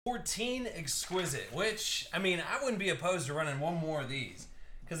14 Exquisite, which, I mean, I wouldn't be opposed to running one more of these.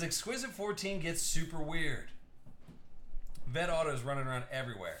 Because Exquisite 14 gets super weird. Vet Auto's running around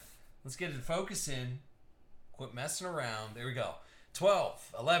everywhere. Let's get it to focus in. Quit messing around. There we go.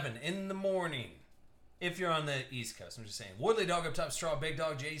 12, 11 in the morning. If you're on the East Coast, I'm just saying. Woodley Dog up top, Straw, Big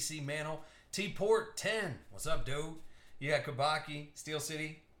Dog, JC, Mantle, T-Port, 10. What's up, dude? You got Kabaki, Steel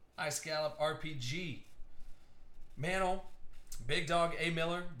City, Ice Scallop, RPG. Mantle, Big Dog, A.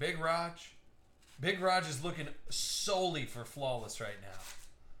 Miller, Big Raj. Big Raj is looking solely for flawless right now.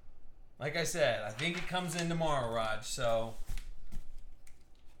 Like I said, I think it comes in tomorrow, Raj, so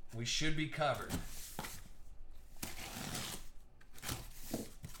we should be covered.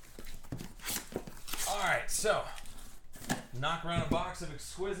 All right, so knock around a box of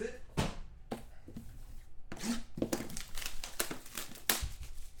Exquisite.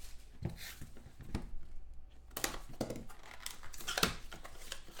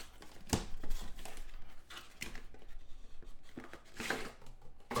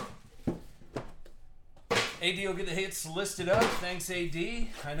 AD will get the hits listed up. Thanks, AD.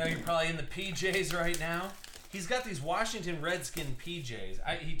 I know you're probably in the PJs right now. He's got these Washington Redskin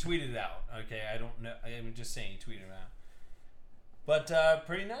PJs. He tweeted it out. Okay, I don't know. I'm just saying he tweeted it out. But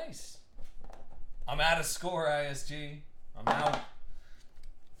pretty nice. I'm out of score, ISG. I'm out.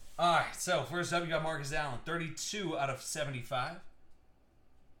 All right, so first up, you got Marcus Allen. 32 out of 75.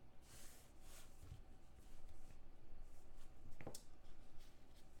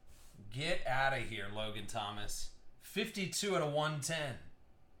 Get out of here, Logan Thomas. 52 out of 110.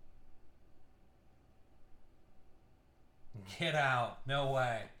 Get out. No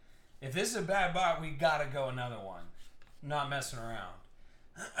way. If this is a bad bot, we got to go another one. I'm not messing around.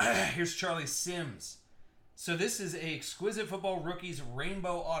 Here's Charlie Sims. So this is a Exquisite Football Rookies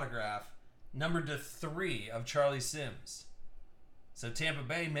Rainbow Autograph, numbered to 3 of Charlie Sims. So Tampa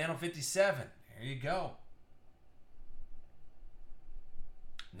Bay, Mantle 57. There you go.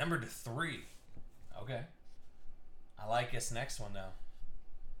 Numbered to 3. Okay. I like this next one, though.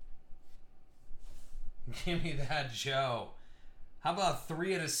 Give me that, Joe. How about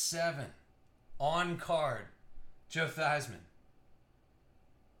 3 out of 7? On card. Joe Theismann.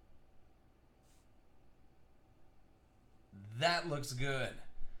 That looks good.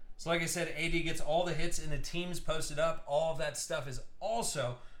 So like I said, AD gets all the hits and the teams posted up. All of that stuff is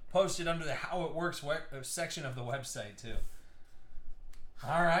also posted under the How It Works section of the website, too.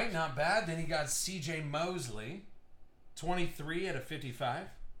 All right, not bad. Then he got CJ Mosley, 23 out of 55.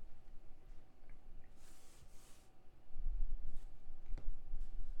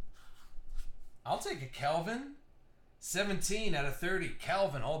 I'll take a Kelvin, 17 out of 30.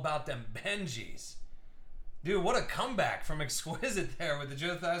 Kelvin, all about them Benjis. Dude, what a comeback from Exquisite there with the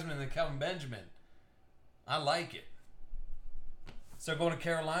Joe Theismann and the Kelvin Benjamin. I like it. So going to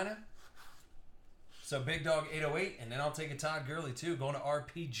Carolina. So Big Dog 808, and then I'll take a Todd Gurley too. Going to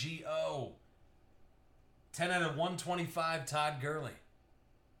RPGO. 10 out of 125, Todd Gurley.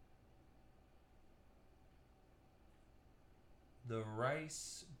 The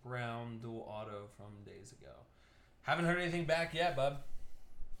Rice Brown dual auto from days ago. Haven't heard anything back yet, bub.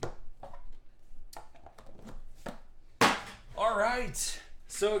 All right.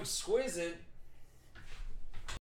 So Exquisite